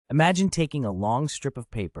Imagine taking a long strip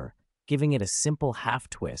of paper, giving it a simple half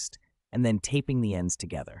twist, and then taping the ends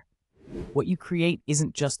together. What you create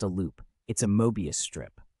isn't just a loop, it's a Möbius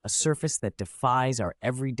strip, a surface that defies our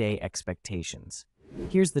everyday expectations.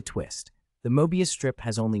 Here's the twist. The Möbius strip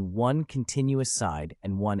has only one continuous side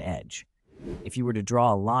and one edge. If you were to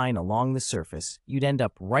draw a line along the surface, you'd end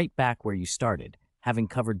up right back where you started, having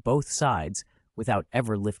covered both sides without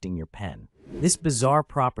ever lifting your pen. This bizarre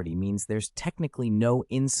property means there's technically no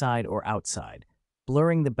inside or outside,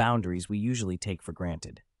 blurring the boundaries we usually take for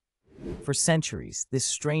granted. For centuries, this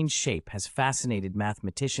strange shape has fascinated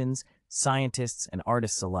mathematicians, scientists, and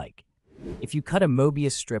artists alike. If you cut a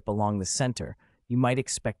Möbius strip along the center, you might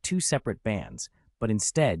expect two separate bands, but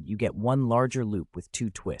instead you get one larger loop with two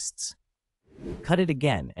twists. Cut it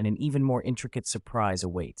again, and an even more intricate surprise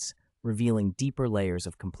awaits, revealing deeper layers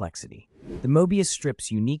of complexity. The Möbius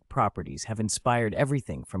strip's unique properties have inspired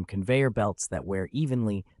everything from conveyor belts that wear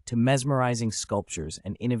evenly to mesmerizing sculptures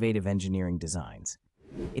and innovative engineering designs.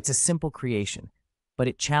 It's a simple creation, but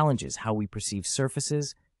it challenges how we perceive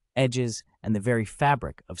surfaces, edges, and the very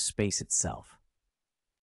fabric of space itself.